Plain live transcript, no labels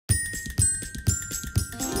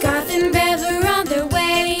and Bev are on their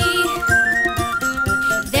way.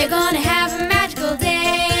 They're gonna have a magical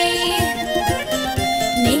day.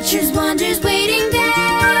 Nature's wonders waiting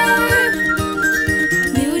there.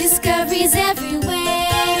 New discoveries everywhere.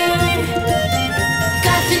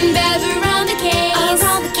 Garth and Bev are on the case.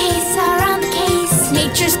 Are on the case, are on the case.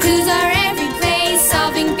 Nature's clues are every place.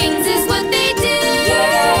 Solving things is what they do.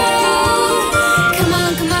 Yeah. Come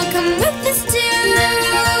on, come on, come with us too.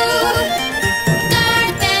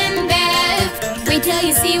 Garth and Bev, wait till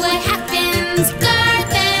you see what happens.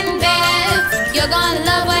 Garth and Bev, you're gonna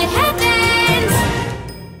love what happens.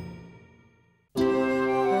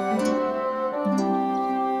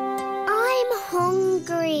 I'm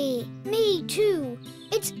hungry. Me too.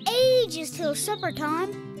 It's ages till supper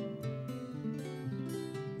time.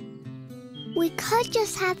 We could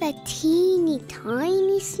just have a teeny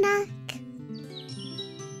tiny snack.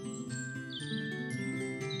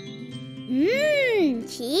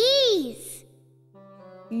 Cheese!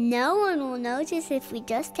 No one will notice if we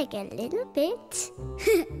just take a little bit.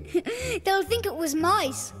 They'll think it was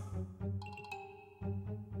mice.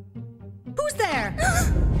 Who's there?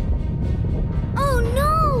 Oh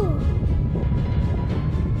no!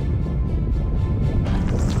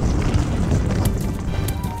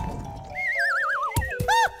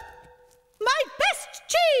 My best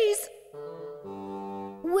cheese!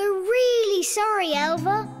 We're really sorry,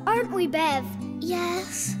 Elva. Aren't we, Bev?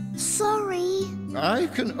 Yes, sorry. I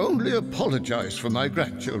can only apologize for my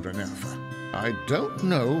grandchildren, Elva. I don't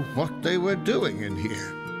know what they were doing in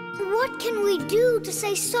here. What can we do to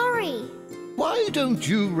say sorry? Why don't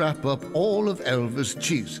you wrap up all of Elva's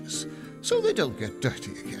cheeses so they don't get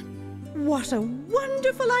dirty again? What a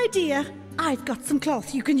wonderful idea. I've got some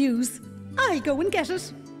cloth you can use. I'll go and get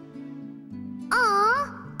it.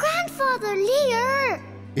 Aw, Grandfather Lir!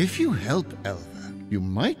 If you help Elva, you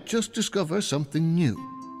might just discover something new.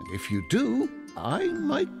 And if you do, I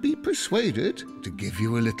might be persuaded to give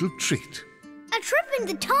you a little treat. A trip in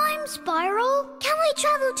the time spiral? Can we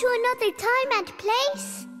travel to another time and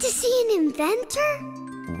place? To see an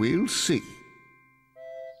inventor? We'll see.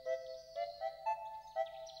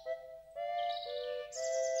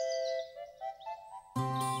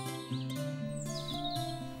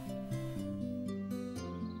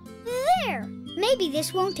 There! Maybe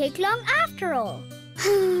this won't take long after all.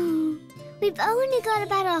 We've only got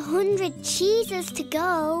about 100 cheeses to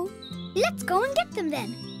go. Let's go and get them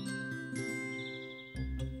then.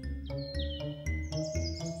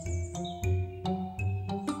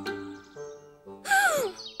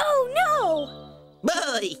 Oh no!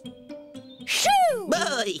 Boy! Shoo!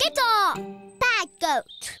 Boy! Get off! Bad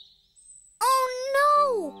goat! Oh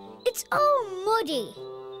no! It's all muddy.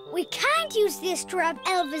 We can't use this to wrap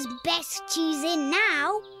Elva's best cheese in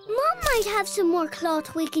now. Mom might have some more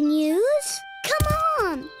cloth we can use. Come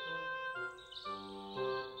on!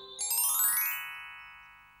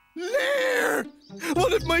 Lir!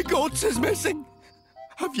 One of my goats is missing.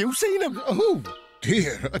 Have you seen him? Oh,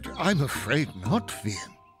 dear. I'm afraid not,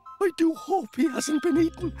 Vian. I do hope he hasn't been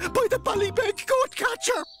eaten by the ballybeg goat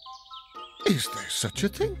catcher. Is there such a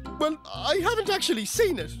thing? Well, I haven't actually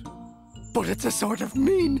seen it. But it's a sort of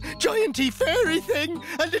mean, gianty fairy thing,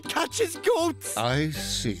 and it catches goats. I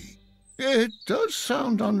see. It does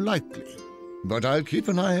sound unlikely. But I'll keep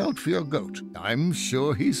an eye out for your goat. I'm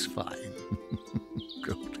sure he's fine.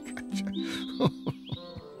 Goat catcher.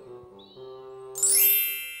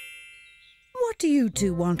 What do you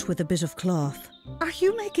two want with a bit of cloth? Are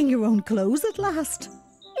you making your own clothes at last?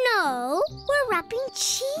 No, we're wrapping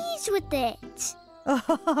cheese with it.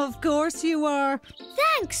 Oh, of course you are.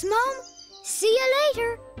 Thanks, Mom. See you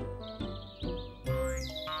later.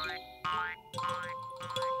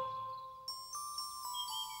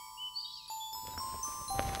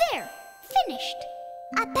 There, finished.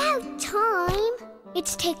 About time.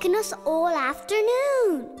 It's taken us all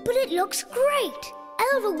afternoon, but it looks great.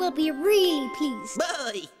 Elva will be really pleased.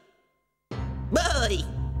 Boy! Boy!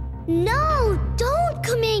 No, don't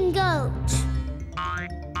come in, goat.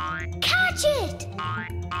 Catch it!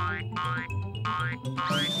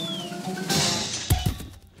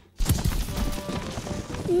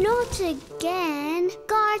 Not again.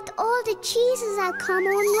 Garth, all the cheeses have come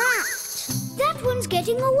unwrapped. That one's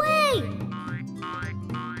getting away.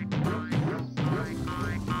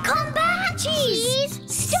 Come back, cheese!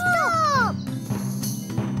 Stop!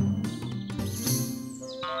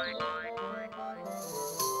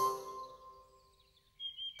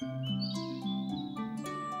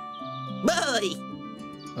 Boy!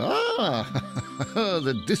 Ah,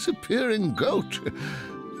 the disappearing goat.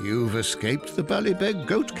 You've escaped the ballybeg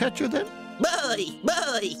goat catcher, then? Boy!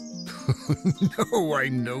 Boy! No, I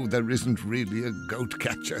know there isn't really a goat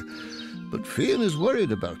catcher, but Fionn is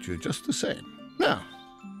worried about you just the same. Now,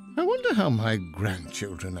 I wonder how my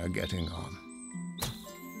grandchildren are getting on.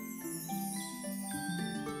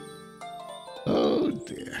 Oh,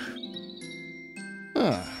 dear.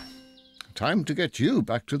 Time to get you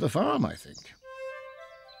back to the farm, I think.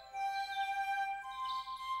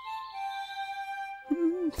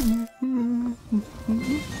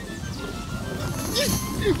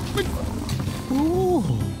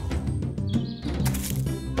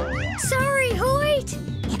 Sorry, Hoyt!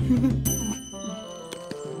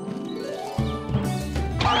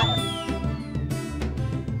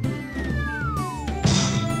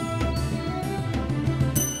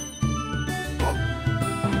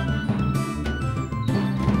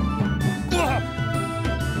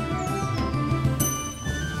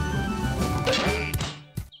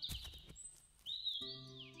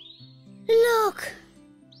 Look!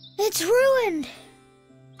 It's ruined!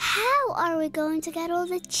 How are we going to get all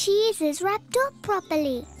the cheeses wrapped up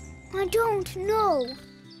properly? I don't know.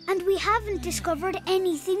 And we haven't discovered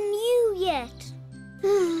anything new yet.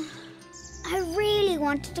 I really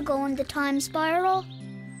wanted to go on the time spiral.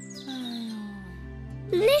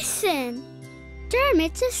 Listen!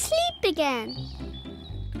 Dermot's asleep again.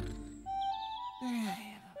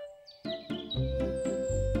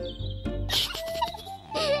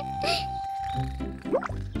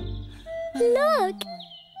 Look!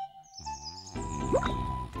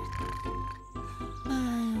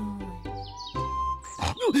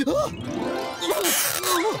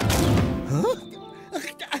 Huh?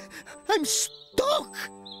 I'm stuck!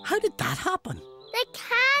 How did that happen? The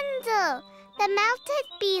candle! The melted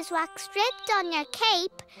beeswax dripped on your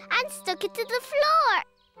cape and stuck it to the floor.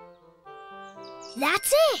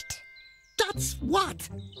 That's it! That's what?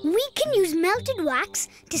 We can use melted wax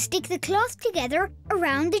to stick the cloth together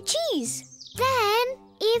around the cheese. Then,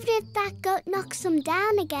 even if that goat knocks them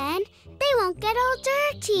down again, they won't get all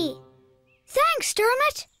dirty. Thanks,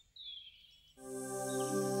 Dermot.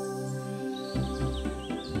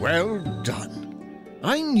 Well done.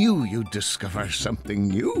 I knew you'd discover something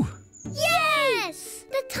new. Yes!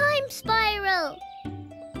 The time spiral.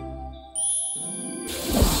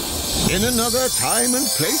 In another time and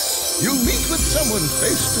place, you'll meet with someone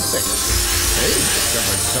face to face. They've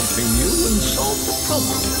discovered something new and solved the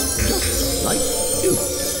problem, just like you.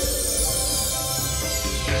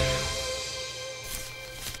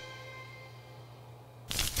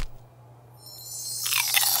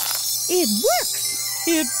 It works!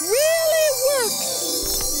 It really works!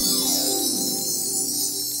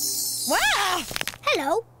 Wow!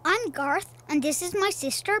 Hello, I'm Garth, and this is my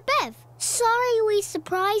sister Bev. Sorry we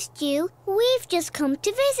surprised you. We've just come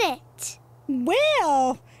to visit.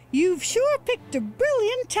 Well, you've sure picked a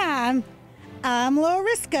brilliant time. I'm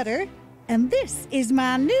Laura Scudder, and this is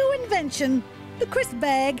my new invention, the crisp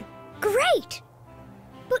bag. Great!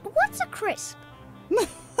 But what's a crisp?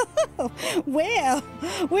 Well,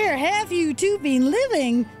 where have you two been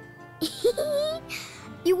living?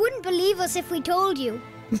 You wouldn't believe us if we told you.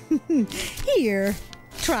 Here,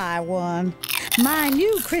 try one. My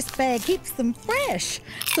new crisp bag keeps them fresh,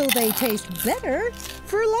 so they taste better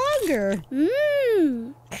for longer.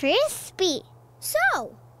 Mmm, crispy.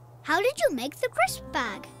 So, how did you make the crisp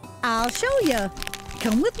bag? I'll show you.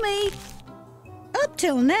 Come with me. Up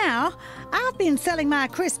till now, I've been selling my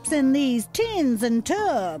crisps in these tins and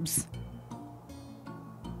tubs.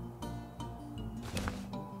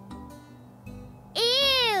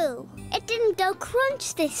 Ew! It didn't go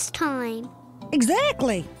crunch this time.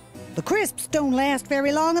 Exactly. The crisps don't last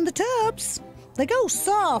very long in the tubs. They go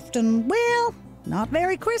soft and, well, not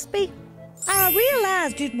very crispy. I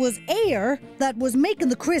realized it was air that was making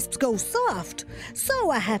the crisps go soft,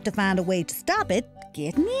 so I had to find a way to stop it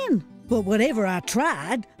getting in. But whatever I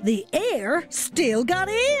tried, the air still got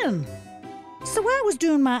in. So I was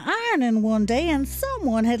doing my ironing one day and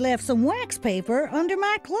someone had left some wax paper under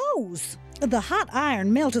my clothes. The hot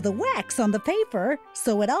iron melted the wax on the paper,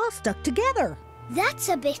 so it all stuck together. That's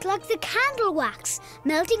a bit like the candle wax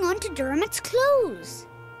melting onto Dermot's clothes.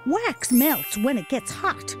 Wax melts when it gets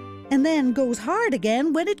hot and then goes hard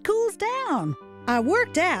again when it cools down. I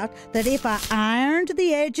worked out that if I ironed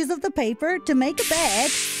the edges of the paper to make a bag,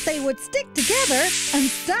 they would stick together and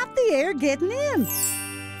stop the air getting in.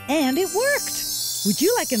 And it worked. Would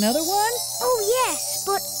you like another one? Oh, yes,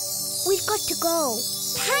 but we've got to go.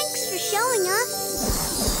 Thanks for showing us.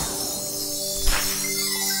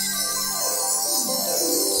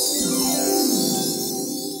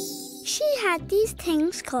 She had these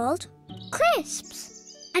things called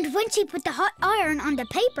crisps. And when she put the hot iron on the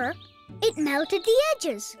paper, it melted the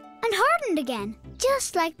edges and hardened again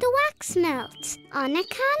just like the wax melts on a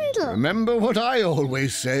candle. Remember what I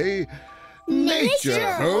always say.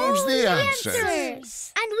 Nature holds the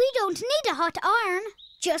answers. And we don't need a hot iron,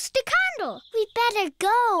 just a candle. We better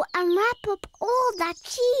go and wrap up all that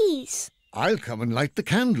cheese. I'll come and light the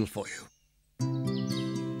candle for you.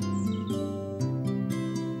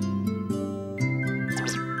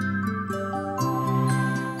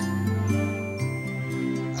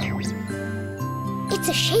 It's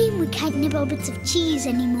a shame we can't nibble bits of cheese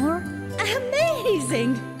anymore.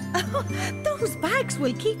 Amazing! Those bags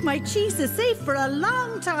will keep my cheeses safe for a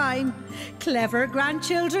long time. Clever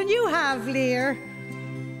grandchildren you have, Lir.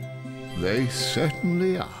 They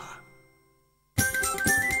certainly are.